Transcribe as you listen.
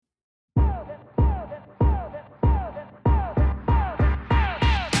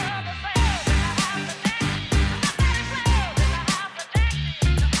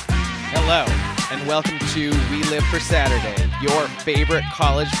and welcome to We Live for Saturday, your favorite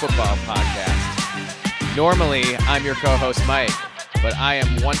college football podcast. Normally, I'm your co-host, Mike, but I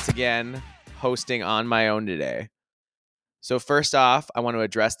am once again hosting on my own today. So first off, I want to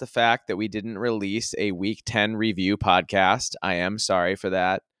address the fact that we didn't release a Week 10 review podcast. I am sorry for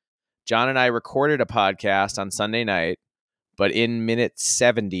that. John and I recorded a podcast on Sunday night, but in minute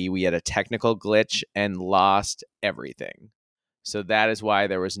 70, we had a technical glitch and lost everything. So that is why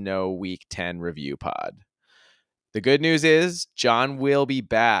there was no Week 10 review pod. The good news is John will be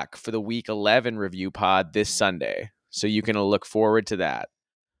back for the Week 11 review pod this Sunday. So you can look forward to that.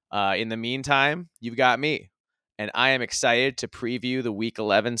 In the meantime, you've got me. And I am excited to preview the Week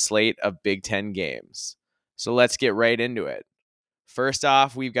 11 slate of Big Ten games. So let's get right into it. First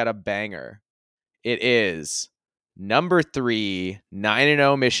off, we've got a banger. It is number 3,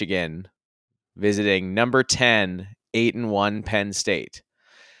 9-0 Michigan, visiting number 10, 8-1 Penn State.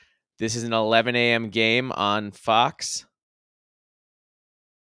 This is an 11 a.m. game on Fox.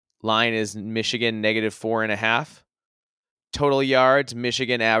 Line is Michigan -4.5. Total yards,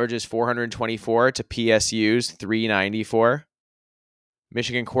 Michigan averages 424 to PSU's 394.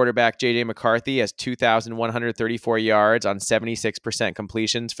 Michigan quarterback J.J. McCarthy has 2,134 yards on 76%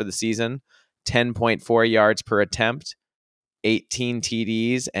 completions for the season, 10.4 yards per attempt, 18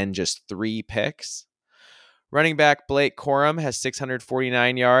 TDs, and just 3 picks. Running back Blake Corum has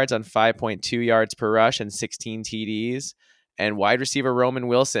 649 yards on 5.2 yards per rush and 16 TDs. And wide receiver Roman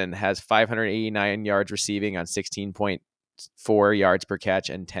Wilson has 589 yards receiving on 16.4 yards per catch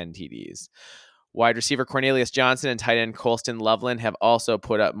and 10 TDs. Wide receiver Cornelius Johnson and tight end Colston Loveland have also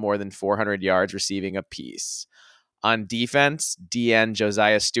put up more than 400 yards receiving apiece. On defense, DN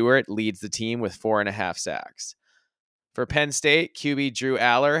Josiah Stewart leads the team with 4.5 sacks. For Penn State, QB Drew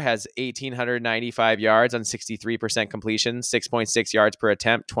Aller has 1,895 yards on 63% completion, 6.6 yards per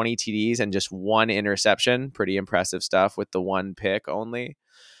attempt, 20 TDs, and just 1 interception. Pretty impressive stuff with the 1 pick only.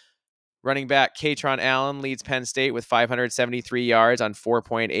 Running back Katron Allen leads Penn State with 573 yards on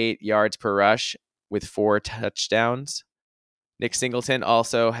 4.8 yards per rush with 4 touchdowns. Nick Singleton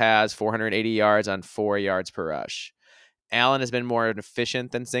also has 480 yards on 4 yards per rush. Allen has been more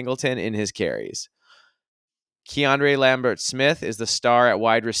efficient than Singleton in his carries. Keandre Lambert-Smith is the star at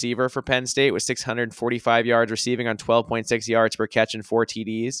wide receiver for Penn State with 645 yards receiving on 12.6 yards per catch and 4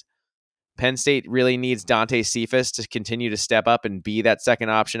 TDs. Penn State really needs Dante Cephas to continue to step up and be that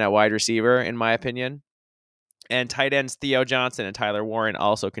second option at wide receiver, in my opinion. And tight ends Theo Johnson and Tyler Warren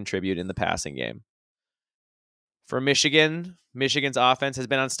also contribute in the passing game. For Michigan, Michigan's offense has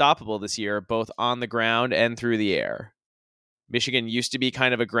been unstoppable this year, both on the ground and through the air. Michigan used to be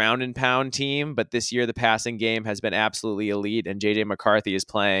kind of a ground and pound team, but this year the passing game has been absolutely elite, and J.J. McCarthy is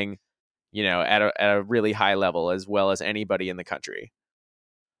playing, at a really high level as well as anybody in the country.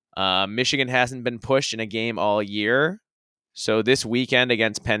 Michigan hasn't been pushed in a game all year, so this weekend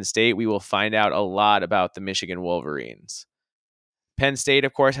against Penn State, we will find out a lot about the Michigan Wolverines. Penn State,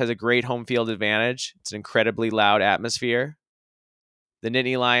 of course, has a great home field advantage. It's an incredibly loud atmosphere. The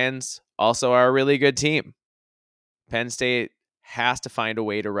Nittany Lions also are a really good team. Penn State has to find a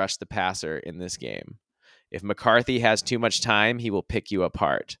way to rush the passer in this game. If McCarthy has too much time, he will pick you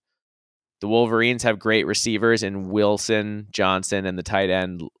apart. The Wolverines have great receivers in Wilson, Johnson, and the tight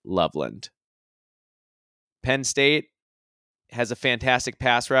end Loveland. Penn State has a fantastic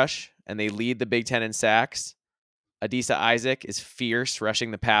pass rush, and they lead the Big Ten in sacks. Adisa Isaac is fierce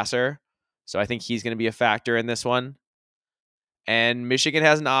rushing the passer, so I think he's going to be a factor in this one. And Michigan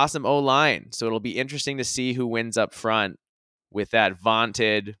has an awesome O-line, so it'll be interesting to see who wins up front with that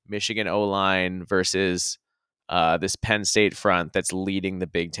vaunted Michigan O-line versus this Penn State front that's leading the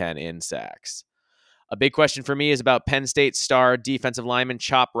Big Ten in sacks. A big question for me is about Penn State star defensive lineman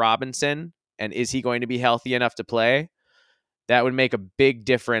Chop Robinson, and is he going to be healthy enough to play? That would make a big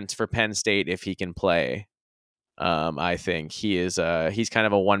difference for Penn State if he can play. I think he's kind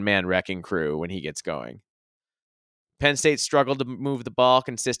of a one-man wrecking crew when he gets going. Penn State struggled to move the ball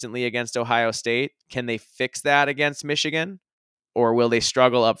consistently against Ohio State. Can they fix that against Michigan? Or will they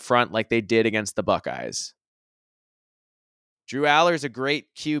struggle up front like they did against the Buckeyes? Drew Aller's a great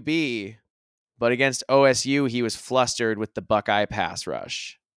QB, but against OSU, he was flustered with the Buckeye pass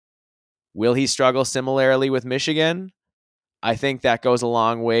rush. Will he struggle similarly with Michigan? I think that goes a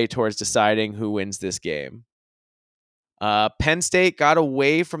long way towards deciding who wins this game. Penn State got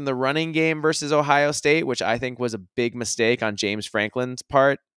away from the running game versus Ohio State, which I think was a big mistake on James Franklin's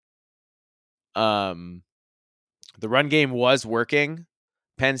part. The run game was working.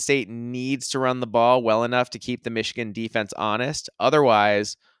 Penn State needs to run the ball well enough to keep the Michigan defense honest.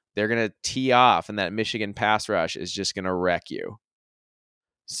 Otherwise, they're going to tee off, and that Michigan pass rush is just going to wreck you.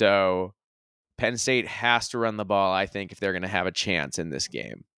 So Penn State has to run the ball, I think, if they're going to have a chance in this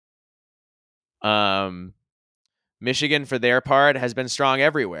game. Michigan, for their part, has been strong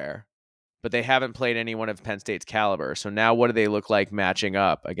everywhere, but they haven't played anyone of Penn State's caliber. So now what do they look like matching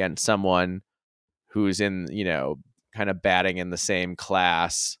up against someone who's in, kind of batting in the same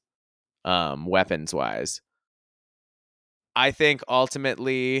class, weapons-wise? I think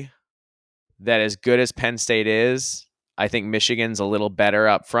ultimately that as good as Penn State is, I think Michigan's a little better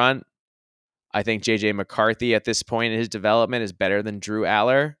up front. I think J.J. McCarthy at this point in his development is better than Drew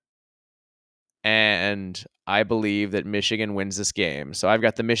Aller. And I believe that Michigan wins this game. So I've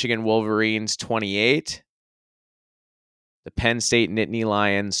got the Michigan Wolverines 28, the Penn State Nittany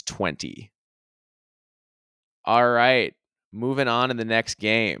Lions 20. All right, moving on to the next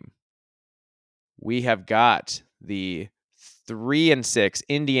game. We have got the 3-6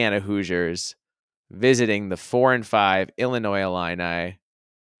 Indiana Hoosiers visiting the 4-5 Illinois Illini.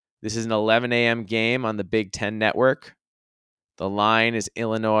 This is an 11 a.m. game on the Big Ten Network. The line is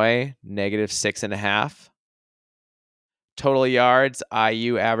Illinois -6.5. Total yards,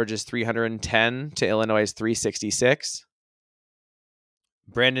 IU averages 310 to Illinois' 366.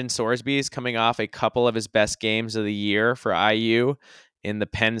 Brandon Sorsby is coming off a couple of his best games of the year for IU in the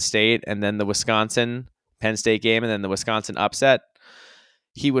Penn State and then the Wisconsin Penn State game and then the Wisconsin upset.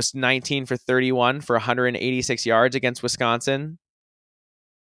 He was 19 for 31 for 186 yards against Wisconsin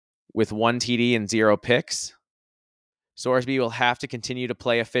with 1 TD and 0 picks. Sorsby will have to continue to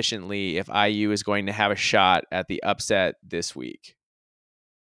play efficiently if IU is going to have a shot at the upset this week.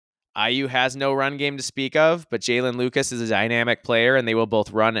 IU has no run game to speak of, but Jalen Lucas is a dynamic player, and they will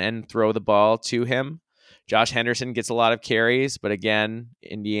both run and throw the ball to him. Josh Henderson gets a lot of carries, but again,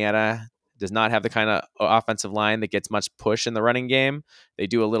 Indiana does not have the kind of offensive line that gets much push in the running game. They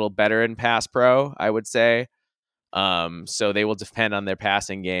do a little better in pass pro, I would say. So they will depend on their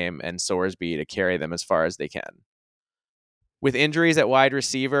passing game and Sorsby to carry them as far as they can. With injuries at wide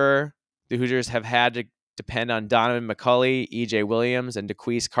receiver, the Hoosiers have had to depend on Donovan McCulley, EJ Williams, and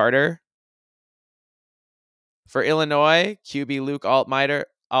DeQuise Carter. For Illinois, QB Luke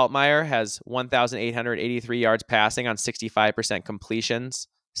Altmaier has 1,883 yards passing on 65% completions,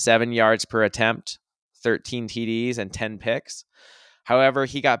 7 yards per attempt, 13 TDs, and 10 picks. However,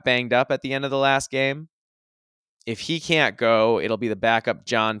 he got banged up at the end of the last game. If he can't go, it'll be the backup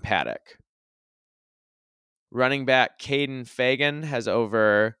John Paddock. Running back Caden Fagan has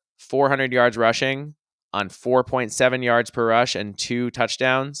over 400 yards rushing on 4.7 yards per rush and 2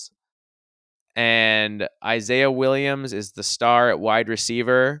 touchdowns. And Isaiah Williams is the star at wide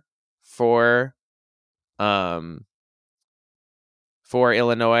receiver for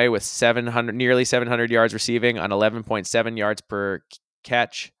Illinois with nearly 700 yards receiving on 11.7 yards per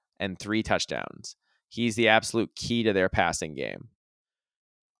catch and 3 touchdowns. He's the absolute key to their passing game.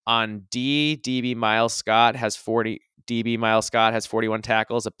 On DB Miles Scott has 41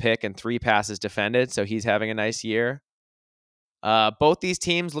 tackles, a pick, and 3 passes defended, so he's having a nice year. Both these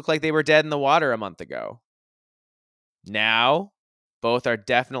teams look like they were dead in the water a month ago. Now, both are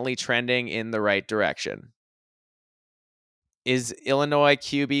definitely trending in the right direction. Is Illinois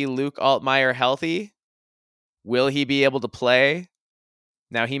QB Luke Altmaier healthy? Will he be able to play?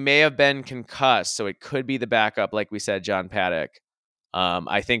 Now, he may have been concussed, so it could be the backup, like we said, John Paddock.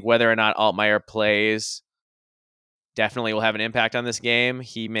 I think whether or not Altmaier plays definitely will have an impact on this game.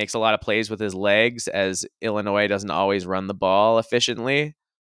 He makes a lot of plays with his legs, as Illinois doesn't always run the ball efficiently.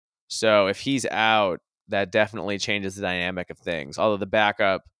 So if he's out, that definitely changes the dynamic of things. Although the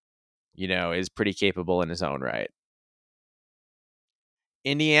backup, is pretty capable in his own right.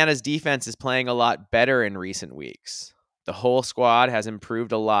 Indiana's defense is playing a lot better in recent weeks. The whole squad has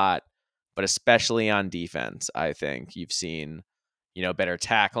improved a lot, but especially on defense, I think you've seen, better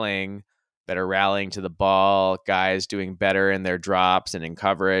tackling, better rallying to the ball, guys doing better in their drops and in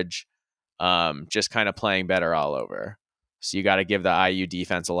coverage, just kind of playing better all over. So you got to give the IU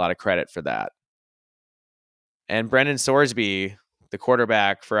defense a lot of credit for that. And Brendan Sorsby, the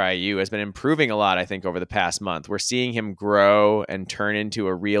quarterback for IU, has been improving a lot, I think, over the past month. We're seeing him grow and turn into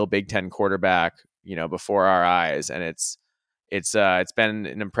a real Big Ten quarterback, before our eyes. And it's been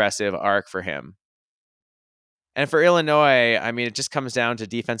an impressive arc for him. And for Illinois, I mean, it just comes down to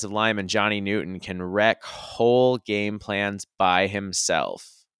defensive lineman Johnny Newton can wreck whole game plans by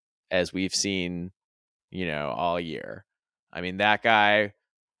himself, as we've seen, all year. I mean, that guy,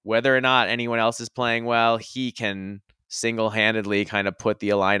 whether or not anyone else is playing well, he can single-handedly kind of put the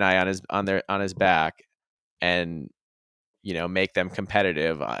Illini on his back and, make them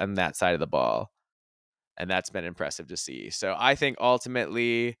competitive on that side of the ball. And that's been impressive to see. So I think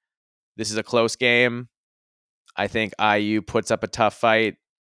ultimately this is a close game. I think IU puts up a tough fight.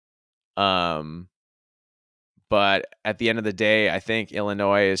 Um, but at the end of the day, I think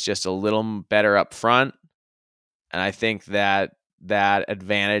Illinois is just a little better up front. And I think that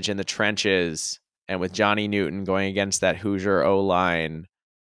advantage in the trenches and with Johnny Newton going against that Hoosier O-line,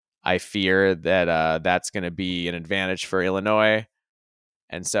 I fear that that's going to be an advantage for Illinois.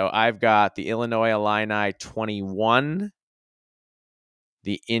 And so I've got the Illinois Illini 21,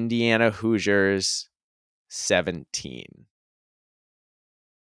 the Indiana Hoosiers 17.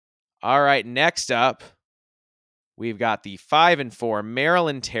 All right, next up, we've got the 5-4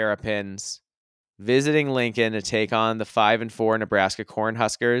 Maryland Terrapins visiting Lincoln to take on the 5-4 Nebraska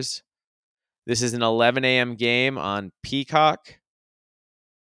Cornhuskers. This is an 11 a.m. game on Peacock.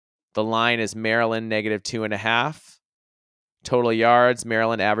 The line is Maryland negative 2.5. Total yards,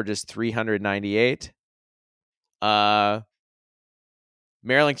 Maryland averages 398. Maryland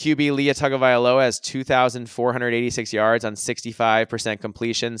QB Leah Tagovailoa has 2,486 yards on 65%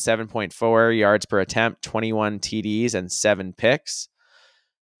 completion, 7.4 yards per attempt, 21 TDs, and 7 picks.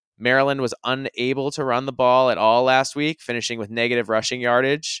 Maryland was unable to run the ball at all last week, finishing with negative rushing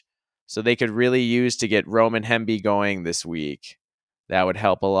yardage. So they could really use to get Roman Hemby going this week. That would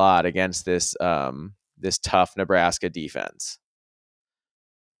help a lot against this tough Nebraska defense.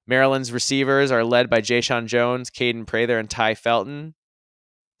 Maryland's receivers are led by Jayshon Jones, Caden Prather, and Ty Felton.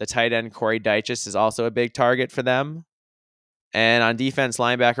 The tight end Corey Dyches is also a big target for them. And on defense,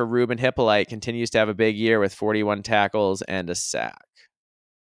 linebacker Ruben Hippolyte continues to have a big year with 41 tackles and a sack.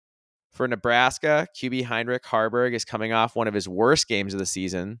 For Nebraska, QB Heinrich Haarberg is coming off one of his worst games of the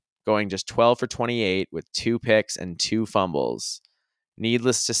season, going just 12 for 28 with 2 picks and 2 fumbles.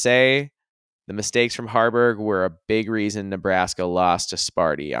 Needless to say, the mistakes from Haarberg were a big reason Nebraska lost to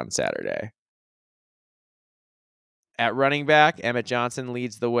Sparty on Saturday. At running back, Emmett Johnson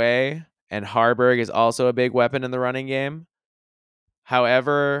leads the way, and Haarberg is also a big weapon in the running game.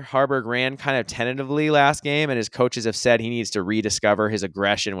 However, Haarberg ran kind of tentatively last game, and his coaches have said he needs to rediscover his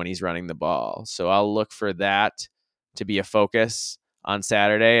aggression when he's running the ball. So I'll look for that to be a focus on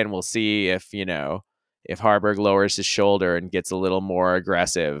Saturday, and we'll see if Haarberg lowers his shoulder and gets a little more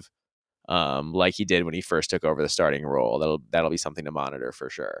aggressive, like he did when he first took over the starting role. That'll be something to monitor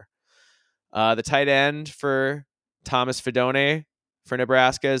for sure. The tight end for Thomas Fidone for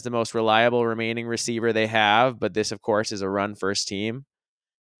Nebraska is the most reliable remaining receiver they have, but this, of course, is a run-first team.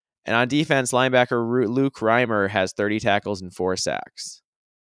 And on defense, linebacker Luke Reimer has 30 tackles and 4 sacks.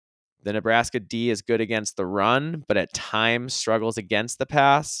 The Nebraska D is good against the run, but at times struggles against the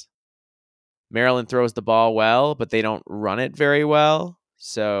pass. Maryland throws the ball well, but they don't run it very well.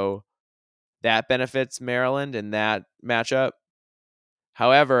 So that benefits Maryland in that matchup.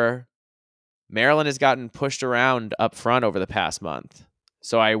 However, Maryland has gotten pushed around up front over the past month.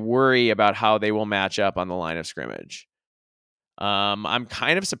 So I worry about how they will match up on the line of scrimmage. I'm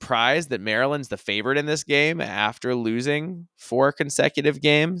kind of surprised that Maryland's the favorite in this game after losing 4 consecutive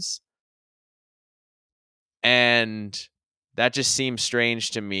games. And that just seems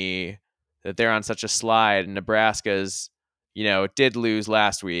strange to me that they're on such a slide. And Nebraska's, it did lose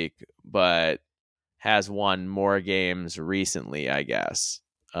last week, but has won more games recently, I guess.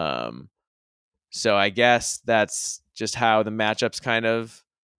 So I guess that's just how the matchups kind of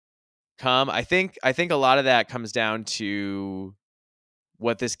come. I think a lot of that comes down to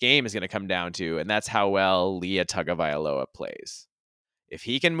what this game is going to come down to, and that's how well Leah Tagovailoa plays. If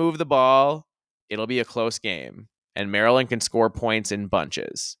he can move the ball, it'll be a close game, and Maryland can score points in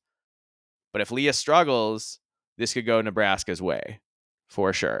bunches. But if Leah struggles, this could go Nebraska's way,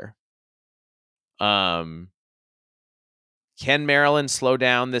 for sure. Can Maryland slow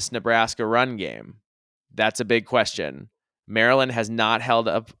down this Nebraska run game? That's a big question. Maryland has not held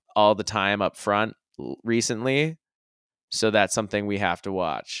up all the time up front recently, so that's something we have to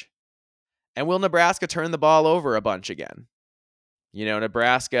watch. And will Nebraska turn the ball over a bunch again?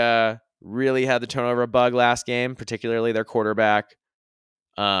 Nebraska really had the turnover bug last game, particularly their quarterback.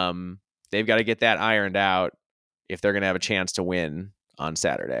 They've got to get that ironed out if they're going to have a chance to win on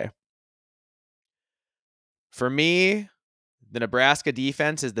Saturday. For me, the Nebraska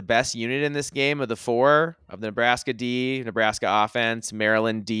defense is the best unit in this game of the 4 of the Nebraska D, Nebraska offense,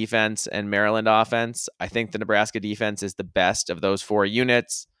 Maryland defense, and Maryland offense. I think the Nebraska defense is the best of those 4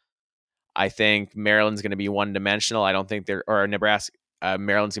 units. I think Maryland's going to be one-dimensional. I don't think Maryland's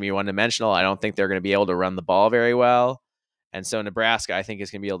going to be one-dimensional. I don't think they're going to be able to run the ball very well. And so Nebraska, I think, is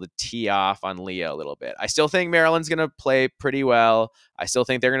going to be able to tee off on Leah a little bit. I still think Maryland's going to play pretty well. I still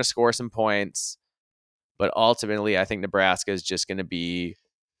think they're going to score some points. But ultimately, I think Nebraska is just going to be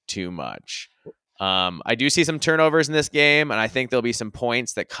too much. I do see some turnovers in this game, and I think there'll be some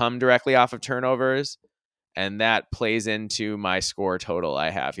points that come directly off of turnovers. And that plays into my score total I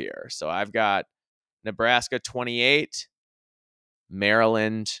have here. So I've got Nebraska 28,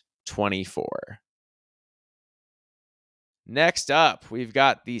 Maryland 24. Next up, we've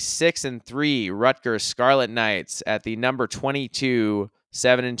got the 6-3 Rutgers Scarlet Knights at the number 22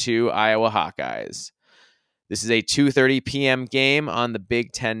 7-2 Iowa Hawkeyes. This is a 2:30 p.m. game on the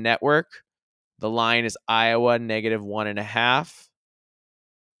Big Ten Network. The line is Iowa -1.5.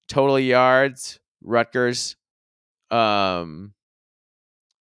 Total yards, Rutgers. QB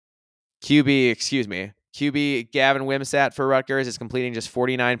Gavin Wimsatt for Rutgers is completing just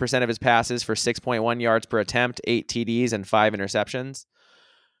 49% of his passes for 6.1 yards per attempt, 8 TDs, and 5 interceptions.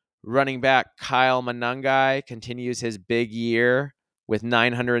 Running back Kyle Monangai continues his big year with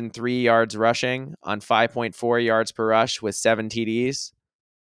 903 yards rushing on 5.4 yards per rush with 7 TDs.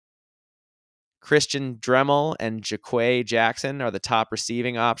 Christian Dremel and Jaquay Jackson are the top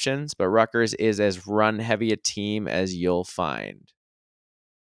receiving options, but Rutgers is as run-heavy a team as you'll find.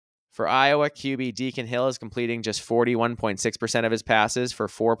 For Iowa, QB Deacon Hill is completing just 41.6% of his passes for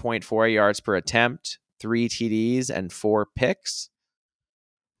 4.4 yards per attempt, 3 TDs, and 4 picks.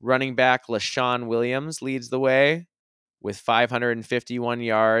 Running back LaShawn Williams leads the way with 551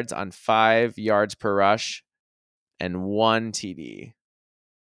 yards on 5 yards per rush and 1 TD.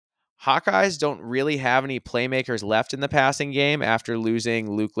 Hawkeyes don't really have any playmakers left in the passing game after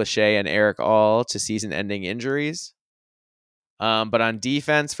losing Luke Lachey and Eric All to season-ending injuries. But on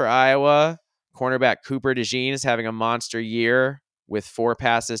defense for Iowa, cornerback Cooper DeJean is having a monster year with 4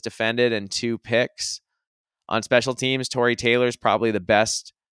 passes defended and 2 picks. On special teams, Torrey Taylor is probably the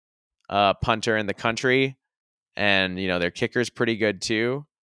best punter in the country, and their kicker's pretty good too.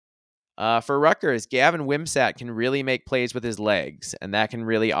 For Rutgers, Gavin Wimsatt can really make plays with his legs, and that can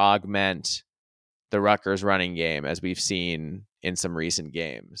really augment the Rutgers running game, as we've seen in some recent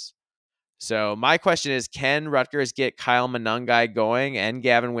games. So my question is, can Rutgers get Kyle Monangai going and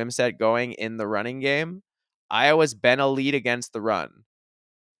Gavin Wimsatt going in the running game? Iowa's been a lead against the run.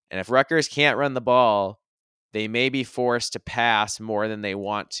 And if Rutgers can't run the ball, they may be forced to pass more than they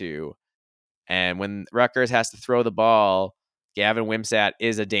want to. And when Rutgers has to throw the ball, Gavin Wimsatt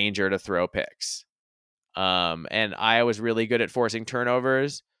is a danger to throw picks. And Iowa's really good at forcing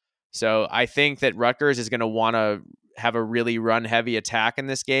turnovers. So I think that Rutgers is going to want to have a really run-heavy attack in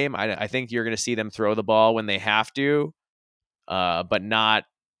this game. I think you're going to see them throw the ball when they have to, but not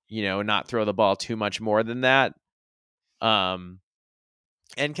throw the ball too much more than that. And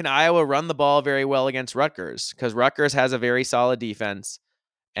can Iowa run the ball very well against Rutgers? Because Rutgers has a very solid defense,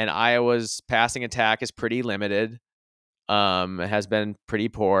 and Iowa's passing attack is pretty limited. Has been pretty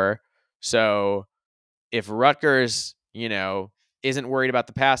poor. So if Rutgers, isn't worried about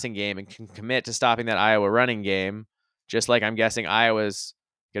the passing game and can commit to stopping that Iowa running game, just like I'm guessing Iowa's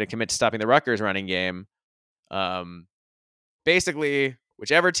going to commit to stopping the Rutgers running game, basically,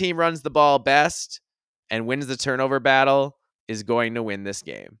 whichever team runs the ball best and wins the turnover battle is going to win this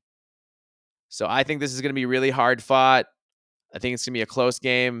game. So I think this is going to be really hard fought. I think it's going to be a close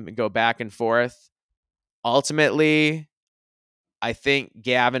game and go back and forth. Ultimately, I think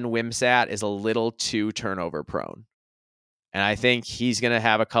Gavin Wimsatt is a little too turnover prone. And I think he's going to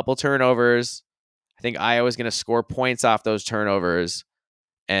have a couple turnovers. I think Iowa's going to score points off those turnovers.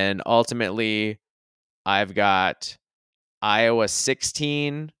 And ultimately, I've got Iowa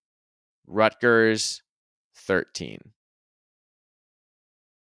 16, Rutgers 13.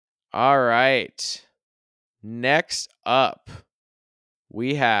 All right. Next up,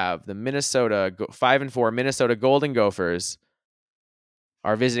 we have the 5-4 Minnesota Golden Gophers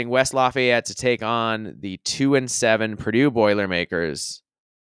are visiting West Lafayette to take on the 2-7 Purdue Boilermakers.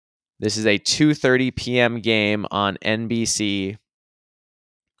 This is a 2:30 p.m. game on NBC.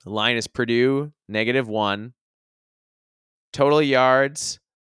 The line is Purdue -1. Total yards,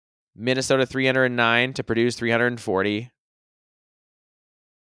 Minnesota 309 to Purdue's 340.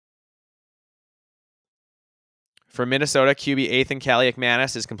 For Minnesota, QB Ethan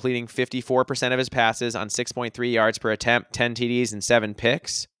Kaliakmanis is completing 54% of his passes on 6.3 yards per attempt, 10 TDs, and 7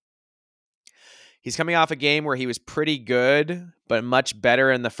 picks. He's coming off a game where he was pretty good, but much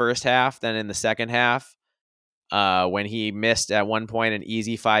better in the first half than in the second half, when he missed at one point an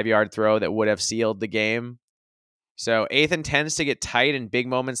easy 5-yard throw that would have sealed the game. So Ethan tends to get tight in big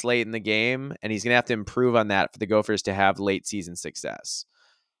moments late in the game, and he's going to have to improve on that for the Gophers to have late season success.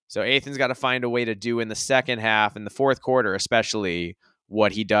 So Ethan's got to find a way to do in the second half, in the fourth quarter especially,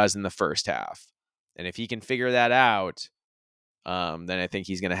 what he does in the first half. And if he can figure that out, then I think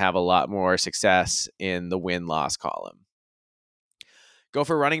he's going to have a lot more success in the win-loss column.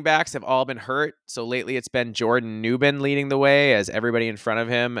 Gopher running backs have all been hurt. So lately it's been Jordan Newbin leading the way, as everybody in front of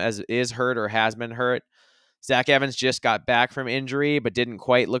him is hurt or has been hurt. Zach Evans just got back from injury, but didn't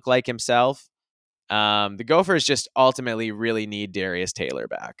quite look like himself. The Gophers just ultimately really need Darius Taylor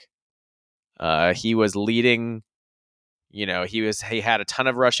back. He was leading, he had a ton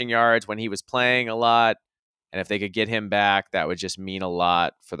of rushing yards when he was playing a lot. And if they could get him back, that would just mean a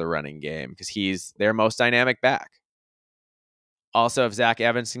lot for the running game because he's their most dynamic back. Also, if Zach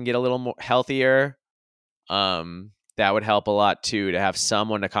Evans can get a little more healthier, that would help a lot too to have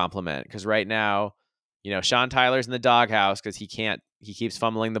someone to complement. Because right now, Sean Tyler's in the doghouse because he keeps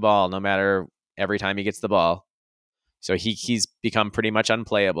fumbling the ball no matter every time he gets the ball. So he's become pretty much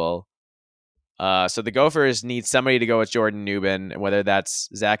unplayable. So the Gophers need somebody to go with Jordan Newman, whether that's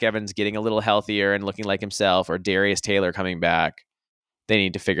Zach Evans getting a little healthier and looking like himself or Darius Taylor coming back. They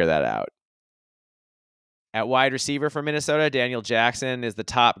need to figure that out. At wide receiver for Minnesota, Daniel Jackson is the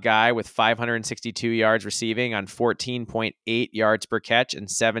top guy with 562 yards receiving on 14.8 yards per catch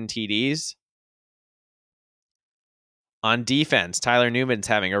and 7 TDs. On defense, Tyler Newman's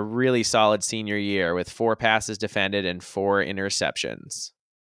having a really solid senior year with 4 passes defended and 4 interceptions.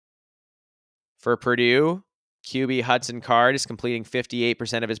 For Purdue, QB Hudson Card is completing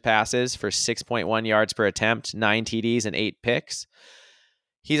 58% of his passes for 6.1 yards per attempt, 9 TDs, and 8 picks.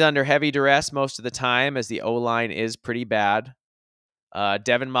 He's under heavy duress most of the time as the O-line is pretty bad.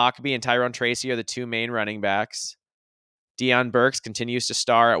 Devin Mockbee and Tyrone Tracy are the 2 main running backs. Deion Burks continues to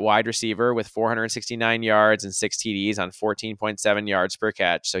star at wide receiver with 469 yards and 6 TDs on 14.7 yards per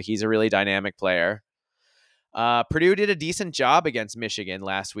catch, so he's a really dynamic player. Purdue did a decent job against Michigan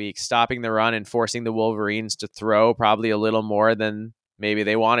last week, stopping the run and forcing the Wolverines to throw probably a little more than maybe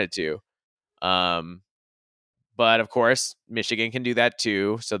they wanted to. But of course, Michigan can do that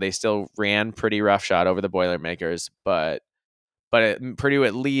too, so they still ran pretty roughshod over the Boilermakers. But Purdue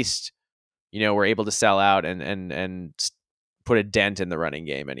at least, were able to sell out and put a dent in the running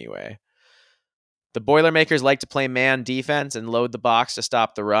game anyway. The Boilermakers like to play man defense and load the box to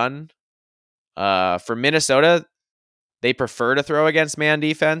stop the run. For Minnesota, they prefer to throw against man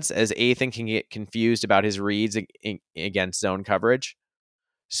defense as Athan can get confused about his reads against zone coverage.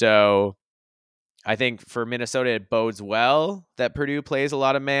 So I think for Minnesota, it bodes well that Purdue plays a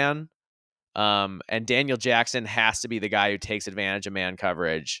lot of man. And Daniel Jackson has to be the guy who takes advantage of man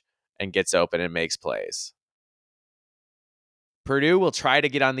coverage and gets open and makes plays. Purdue will try to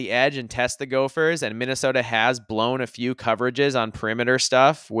get on the edge and test the Gophers, and Minnesota has blown a few coverages on perimeter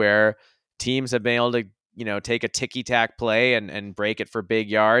stuff where teams have been able to, take a ticky-tack play and break it for big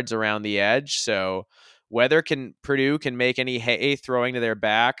yards around the edge. So whether Purdue can make any hay throwing to their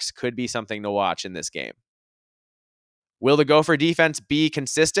backs could be something to watch in this game. Will the Gopher defense be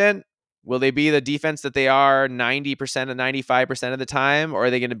consistent? Will they be the defense that they are 90% and 95% of the time, or are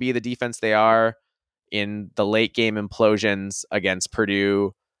they going to be the defense they are in the late game implosions against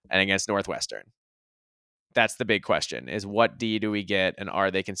Purdue and against Northwestern? That's the big question, is what D do we get and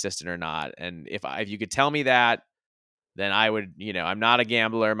are they consistent or not? And if you could tell me that, then I would, I'm not a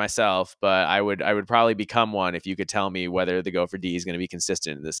gambler myself, but I would probably become one if you could tell me whether the Gopher D is going to be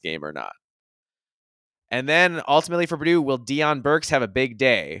consistent in this game or not. And then ultimately for Purdue, will Deion Burks have a big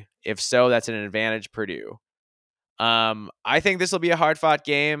day? If so, that's an advantage Purdue. I think this will be a hard-fought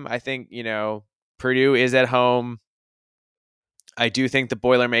game. I think, Purdue is at home. I do think the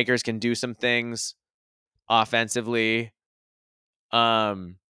Boilermakers can do some things offensively.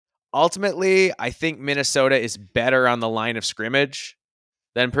 Ultimately, I think Minnesota is better on the line of scrimmage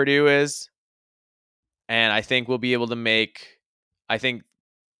than Purdue is. And I think we'll be able to I think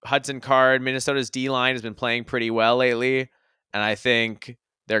Hudson Card, Minnesota's D-line has been playing pretty well lately. And I think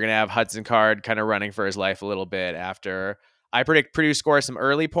they're going to have Hudson Card kind of running for his life a little bit after. I predict Purdue scores some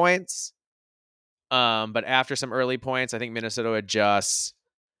early points. But after some early points, I think Minnesota adjusts.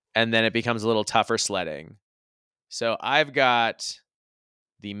 And then it becomes a little tougher sledding. So I've got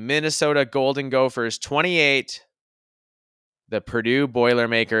the Minnesota Golden Gophers 28, the Purdue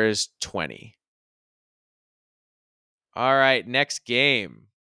Boilermakers 20. All right, next game.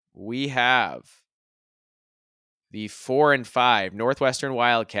 We have the 4-5 Northwestern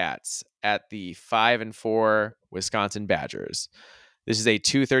Wildcats at the 5-4 Wisconsin Badgers. This is a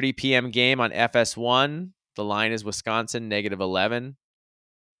 2:30 p.m. game on FS1. The line is Wisconsin -11.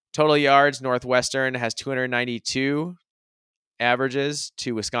 Total yards, Northwestern has 292 averages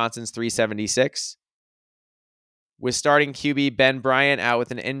to Wisconsin's 376. With starting QB Ben Bryant out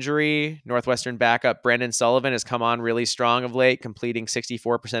with an injury, Northwestern backup Brendan Sullivan has come on really strong of late, completing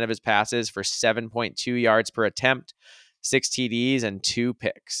 64% of his passes for 7.2 yards per attempt, 6 TDs, and 2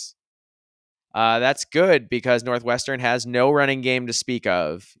 picks. That's good because Northwestern has no running game to speak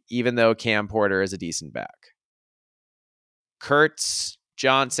of, even though Cam Porter is a decent back. Kurtz,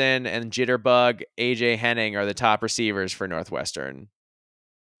 Johnson and Jitterbug AJ Henning are the top receivers for Northwestern.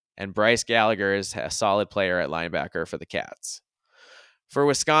 And Bryce Gallagher is a solid player at linebacker for the Cats. For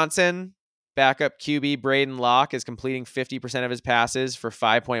Wisconsin, backup QB Braden Locke is completing 50% of his passes for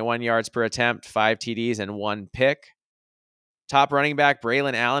 5.1 yards per attempt, 5 TDs, and 1 pick. Top running back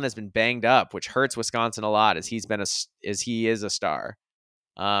Braylon Allen has been banged up, which hurts Wisconsin a lot as he is a star.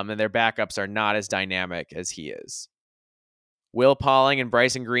 And their backups are not as dynamic as he is. Will Pauling and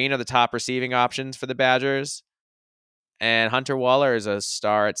Bryson Green are the top receiving options for the Badgers. And Hunter Waller is a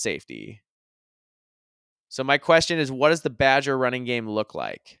star at safety. So my question is, what does the Badger running game look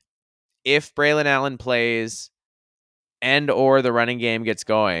like? If Braylon Allen plays and or the running game gets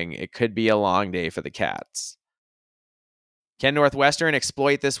going, it could be a long day for the Cats. Can Northwestern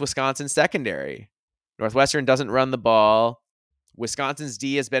exploit this Wisconsin secondary? Northwestern doesn't run the ball. Wisconsin's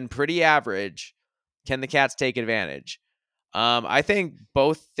D has been pretty average. Can the Cats take advantage? I think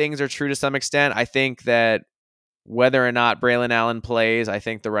both things are true to some extent. I think that whether or not Braylon Allen plays, I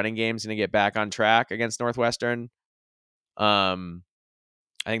think the running game is going to get back on track against Northwestern. I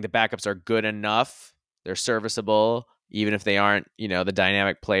think the backups are good enough. They're serviceable, even if they aren't, the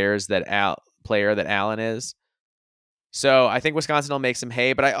dynamic players that Allen is. So I think Wisconsin will make some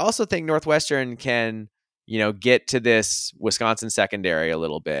hay, but I also think Northwestern can, get to this Wisconsin secondary a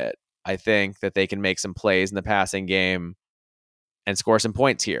little bit. I think that they can make some plays in the passing game and score some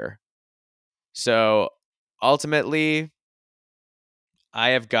points here. So ultimately, I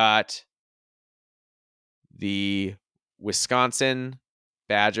have got the Wisconsin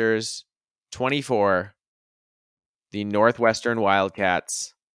Badgers 24, the Northwestern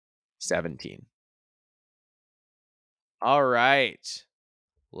Wildcats 17. All right.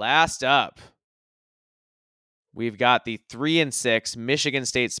 Last up, we've got the 3-6 Michigan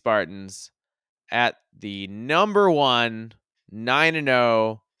State Spartans at the number 1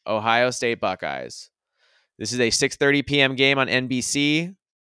 9-0 Ohio State Buckeyes. This is a 6:30 p.m. game on NBC.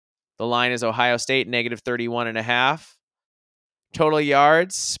 The line is Ohio State negative 31.5. Total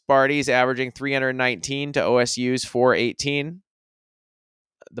yards, Sparty's averaging 319 to OSU's 418.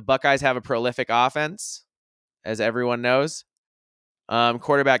 The Buckeyes have a prolific offense, as everyone knows.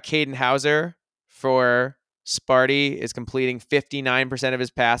 Quarterback Caden Hauser for Sparty is completing 59% of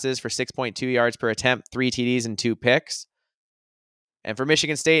his passes for 6.2 yards per attempt, 3 TDs, and 2 picks. And for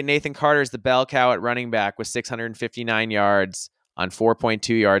Michigan State, Nathan Carter is the bell cow at running back with 659 yards on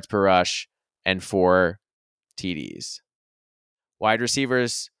 4.2 yards per rush and 4 TDs. Wide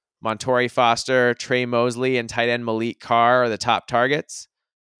receivers Montori Foster, Trey Mosley, and tight end Malik Carr are the top targets.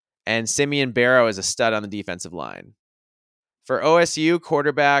 And Simeon Barrow is a stud on the defensive line. For OSU,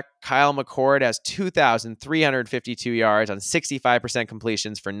 quarterback Kyle McCord has 2,352 yards on 65%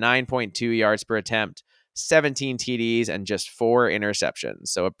 completions for 9.2 yards per attempt, 17 TDs, and just 4 interceptions.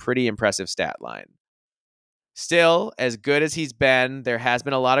 So a pretty impressive stat line. Still, as good as he's been, there has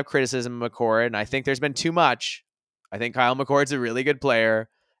been a lot of criticism of McCord, and I think there's been too much. I think Kyle McCord's a really good player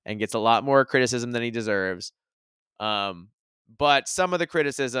and gets a lot more criticism than he deserves. But some of the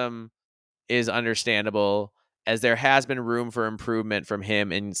criticism is understandable, as there has been room for improvement from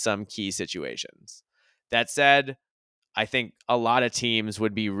him in some key situations. That said, I think a lot of teams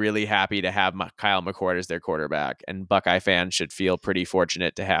would be really happy to have Kyle McCord as their quarterback, and Buckeye fans should feel pretty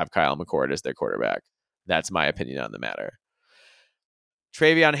fortunate to have Kyle McCord as their quarterback. That's my opinion on the matter.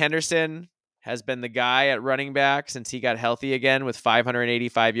 Travion Henderson has been the guy at running back since he got healthy again with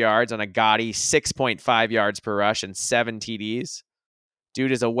 585 yards on a gaudy 6.5 yards per rush and 7 TDs.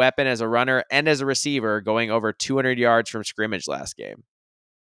 Dude is a weapon as a runner and as a receiver, going over 200 yards from scrimmage last game.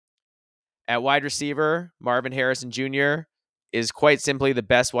 At wide receiver, Marvin Harrison Jr. is quite simply the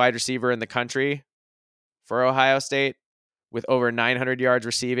best wide receiver in the country for Ohio State, with over 900 yards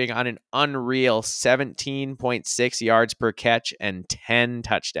receiving on an unreal 17.6 yards per catch and 10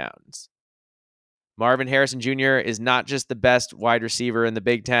 touchdowns. Marvin Harrison Jr. is not just the best wide receiver in the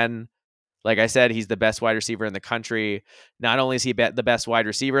Big Ten. Like I said, he's the best wide receiver in the country. Not only is he the best wide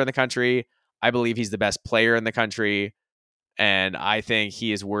receiver in the country, I believe he's the best player in the country. And I think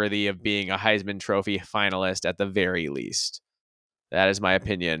he is worthy of being a Heisman Trophy finalist at the very least. That is my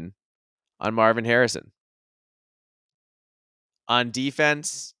opinion on Marvin Harrison. On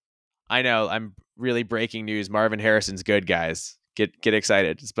defense, I know I'm really breaking news. Marvin Harrison's good, guys. Get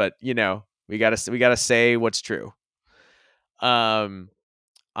excited. But we gotta say what's true. On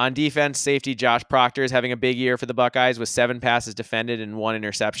defense, safety Josh Proctor is having a big year for the Buckeyes with 7 passes defended and 1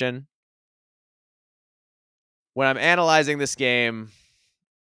 interception. When I'm analyzing this game,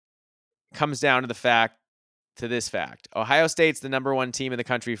 it comes down to this fact. Ohio State's the number 1 team in the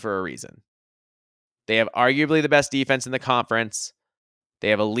country for a reason. They have arguably the best defense in the conference, They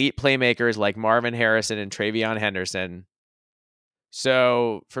have elite playmakers like Marvin Harrison and Travion Henderson.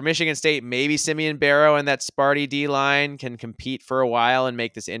 So for Michigan State, maybe Simeon Barrow and that Sparty D-line can compete for a while and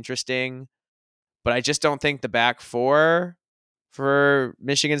make this interesting. But I just don't think the back four for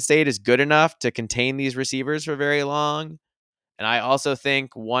Michigan State is good enough to contain these receivers for very long. And I also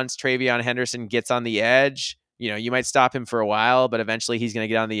think once Travion Henderson gets on the edge, you might stop him for a while, but eventually he's going to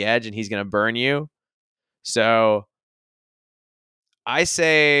get on the edge and he's going to burn you. So I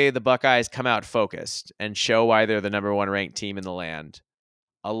say the Buckeyes come out focused and show why they're the number one ranked team in the land.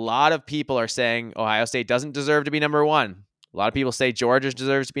 A lot of people are saying Ohio State doesn't deserve to be number one. A lot of people say Georgia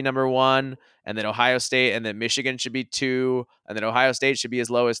deserves to be number one, and that Ohio State and that Michigan should be 2, and that Ohio State should be as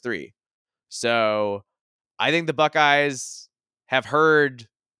low as 3. So I think the Buckeyes have heard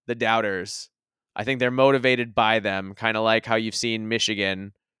the doubters. I think they're motivated by them, kind of like how you've seen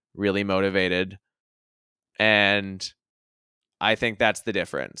Michigan really motivated. And I think that's the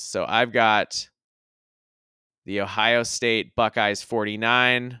difference. So I've got the Ohio State Buckeyes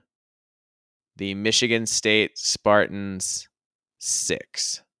 49, the Michigan State Spartans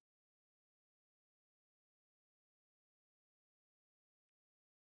 6.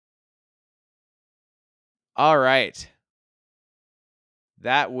 All right.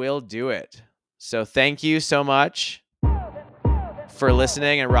 That will do it. So thank you so much for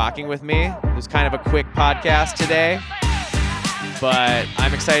listening and rocking with me. It was kind of a quick podcast today, but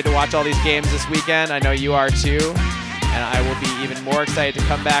I'm excited to watch all these games this weekend. I know you are too. And I will be even more excited to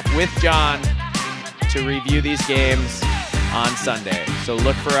come back with John to review these games on Sunday. So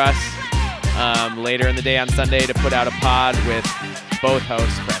look for us later in the day on Sunday to put out a pod with both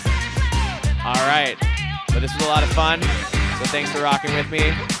hosts present. All right. But this was a lot of fun. So thanks for rocking with me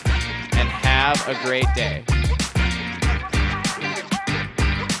and have a great day.